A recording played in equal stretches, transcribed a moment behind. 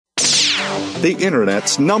The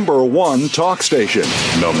Internet's #1 talk station.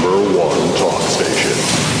 #1 talk station.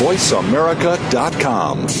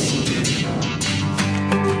 VoiceAmerica.com.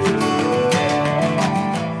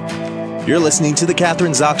 You're listening to The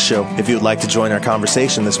Kathryn Zox Show. If you would like to join our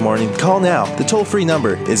conversation this morning, call now. The toll-free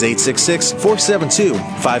number is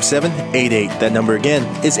 866-472-5788. That number again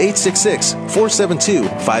is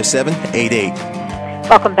 866-472-5788.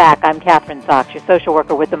 Welcome back. I'm Kathryn Zox, your social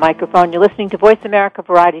worker with the microphone. You're listening to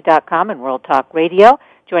VoiceAmericaVariety.com and World Talk Radio.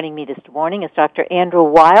 Joining me this morning is Dr. Andrew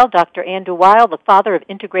Weil. Dr. Andrew Weil, the father of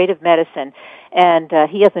integrative medicine. And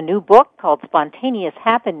he has a new book called Spontaneous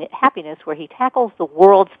Happiness, where he tackles the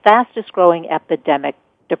world's fastest-growing epidemic,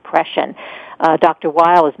 depression. Dr.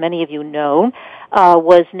 Weil, as many of you know,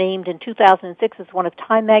 was named in 2006 as one of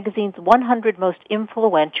Time Magazine's 100 most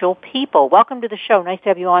influential people. Welcome to the show. Nice to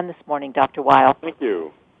have you on this morning, Dr. Weil. Thank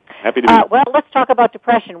you. Happy to be here. Well, let's talk about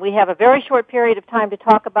depression. We have a very short period of time to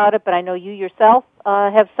talk about it, but I know you yourself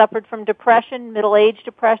have suffered from depression, middle-age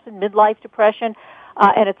depression, midlife depression,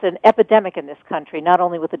 and it's an epidemic in this country, not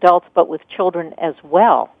only with adults but with children as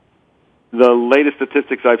well. The latest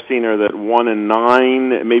statistics I've seen are that 1 in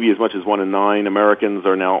 9, maybe as much as 1 in 9 Americans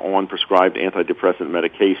are now on prescribed antidepressant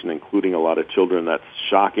medication, including a lot of children. That's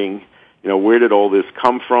shocking. You know, where did all this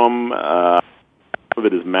come from? Some of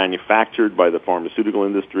it is manufactured by the pharmaceutical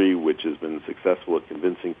industry, which has been successful at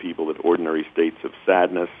convincing people that ordinary states of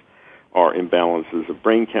sadness are imbalances of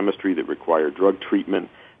brain chemistry that require drug treatment.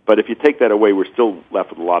 But if you take that away, we're still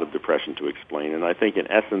left with a lot of depression to explain. And I think, in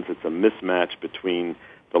essence, it's a mismatch between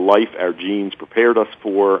the life our genes prepared us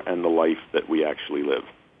for and the life that we actually live.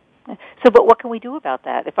 So, but what can we do about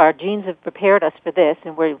that? If our genes have prepared us for this,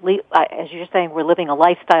 and as you're saying, we're living a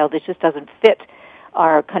lifestyle that just doesn't fit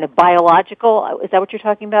our kind of biological, is that what you're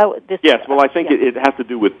talking about? Yes, well, I think it has to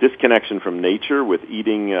do with disconnection from nature, with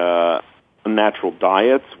eating unnatural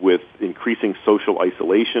diets, with increasing social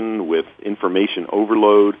isolation, with information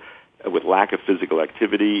overload, with lack of physical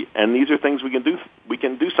activity, and these are things we can do. We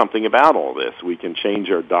can do something about all this. We can change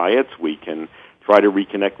our diets. We can try to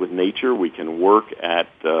reconnect with nature. We can work at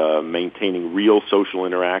maintaining real social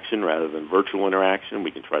interaction rather than virtual interaction. We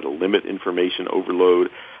can try to limit information overload.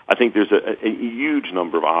 I think there's a huge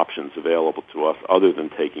number of options available to us other than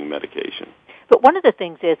taking medication. But one of the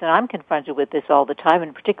things is, and I'm confronted with this all the time,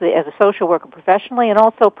 and particularly as a social worker professionally and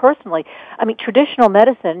also personally, I mean, traditional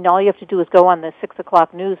medicine, all you have to do is go on the 6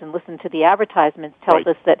 o'clock news and listen to the advertisements, tells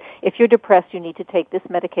us that if you're depressed, you need to take this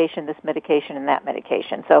medication, and that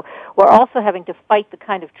medication. So we're also having to fight the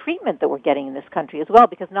kind of treatment that we're getting in this country as well,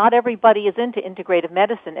 because not everybody is into integrative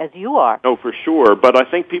medicine as you are. No, for sure. But I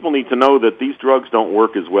think people need to know that these drugs don't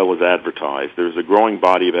work as well as advertised. There's a growing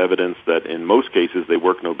body of evidence that in most cases they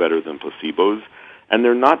work no better than placebos. And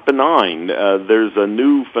they're not benign. There's a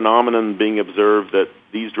new phenomenon being observed that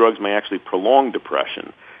these drugs may actually prolong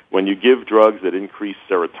depression. When you give drugs that increase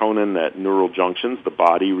serotonin at neural junctions, the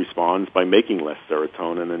body responds by making less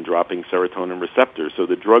serotonin and dropping serotonin receptors. So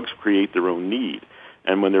the drugs create their own need.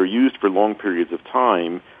 And when they're used for long periods of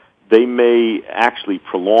time, they may actually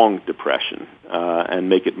prolong depression and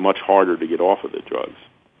make it much harder to get off of the drugs.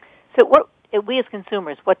 So we as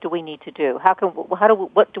consumers, what do we need to do?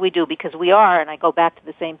 What do we do? Because we are, and I go back to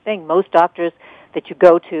the same thing, most doctors that you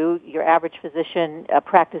go to, your average physician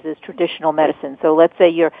practices traditional medicine. So let's say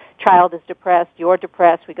your child is depressed, you're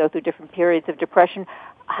depressed, we go through different periods of depression.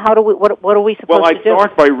 What are we supposed to do? Well, I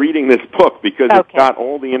start by reading this book because it's got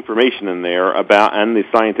all the information in there about, and the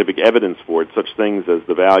scientific evidence for it, such things as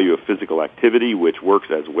the value of physical activity, which works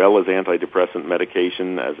as well as antidepressant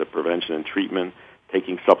medication as a prevention and treatment,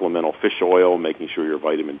 taking supplemental fish oil, making sure your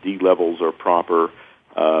vitamin D levels are proper,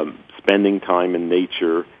 spending time in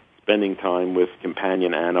nature, spending time with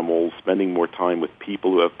companion animals, spending more time with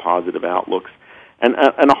people who have positive outlooks, and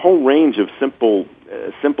a whole range of simple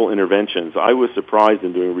interventions. I was surprised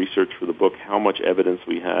in doing research for the book how much evidence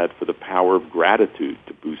we had for the power of gratitude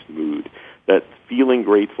to boost mood, that feeling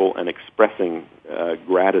grateful and expressing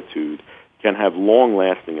gratitude can have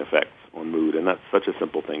long-lasting effects on mood, and that's such a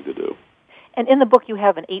simple thing to do. And in the book you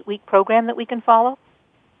have an 8-week program that we can follow?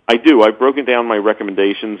 I do. I've broken down my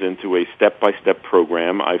recommendations into a step-by-step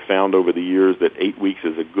program. I found over the years that 8 weeks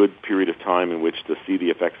is a good period of time in which to see the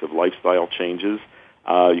effects of lifestyle changes.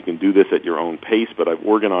 You can do this at your own pace, but I've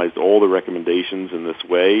organized all the recommendations in this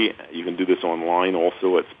way. You can do this online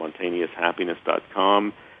also at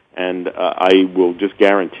spontaneoushappiness.com, and I will just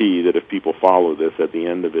guarantee that if people follow this, at the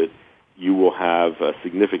end of it, you will have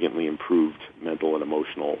significantly improved mental and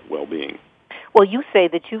emotional well-being. Well, you say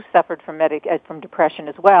that you suffered from depression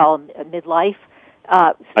as well, midlife.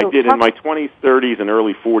 I did. In my 20s, 30s, and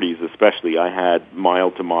early 40s especially, I had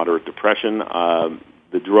mild to moderate depression.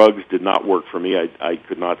 The drugs did not work for me. I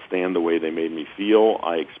could not stand the way they made me feel.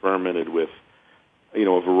 I experimented with,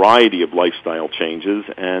 a variety of lifestyle changes,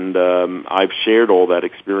 and I've shared all that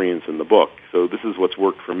experience in the book. So this is what's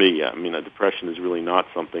worked for me. I mean, depression is really not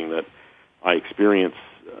something that I experience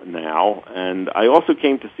now, and I also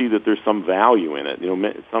came to see that there's some value in it.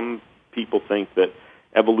 Some people think that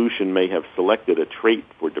evolution may have selected a trait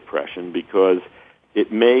for depression because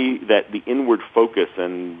that the inward focus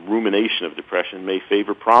and rumination of depression may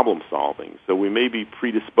favor problem solving. So we may be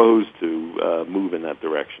predisposed to move in that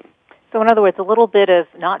direction. So in other words, a little bit of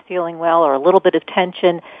not feeling well or a little bit of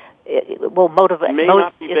tension will motivate. It may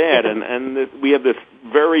not be bad, and we have this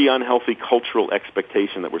very unhealthy cultural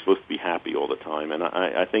expectation that we're supposed to be happy all the time. And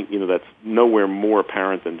I think that's nowhere more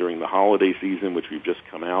apparent than during the holiday season, which we've just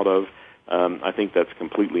come out of. I think that's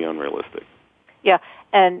completely unrealistic. Yeah,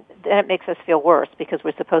 and then it makes us feel worse because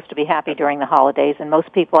we're supposed to be happy during the holidays, and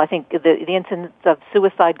most people, I think, the incidence of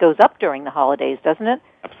suicide goes up during the holidays, doesn't it?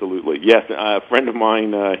 Absolutely, yes. A friend of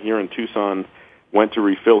mine here in Tucson went to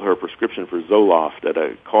refill her prescription for Zoloft at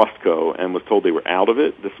a Costco and was told they were out of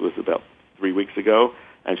it. This was about 3 weeks ago,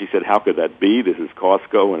 and she said, how could that be? This is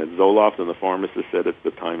Costco and it's Zoloft, and the pharmacist said it's the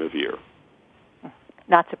time of year.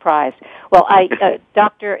 Not surprised. Well,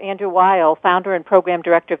 Dr. Andrew Weil, founder and program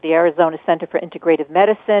director of the Arizona Center for Integrative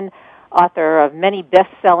Medicine, author of many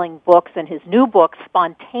best-selling books, and his new book,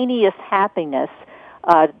 Spontaneous Happiness,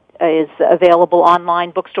 is available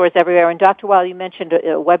online, bookstores everywhere. And Dr. Weil, you mentioned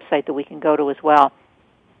a website that we can go to as well.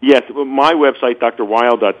 Yes, my website,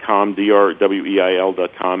 drweil.com,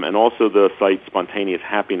 drweil.com, and also the site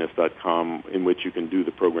spontaneoushappiness.com, in which you can do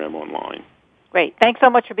the program online. Great. Thanks so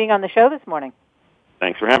much for being on the show this morning.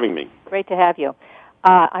 Thanks for having me. Great to have you.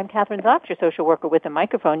 I'm Kathryn Zox, your social worker with a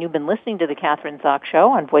microphone. You've been listening to the Kathryn Zox Show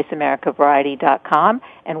on VoiceAmericaVariety.com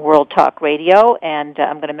and World Talk Radio. And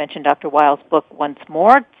I'm going to mention Dr. Weil's book once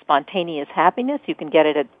more, Spontaneous Happiness. You can get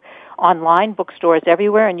it at online, bookstores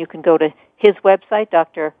everywhere, and you can go to his website,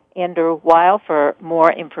 Dr. Andrew Weil, for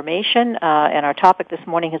more information. And our topic this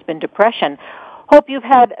morning has been depression. Hope you've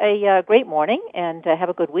had a great morning and have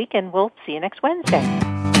a good week, and we'll see you next Wednesday.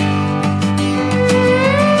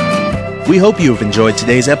 We hope you have enjoyed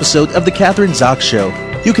today's episode of The Kathryn Zox Show.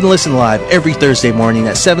 You can listen live every Thursday morning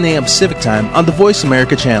at 7 a.m. Pacific Time on the Voice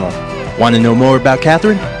America channel. Want to know more about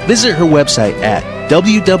Kathryn? Visit her website at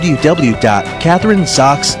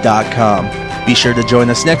www.kathrynzox.com. Be sure to join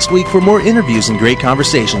us next week for more interviews and great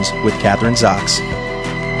conversations with Kathryn Zox.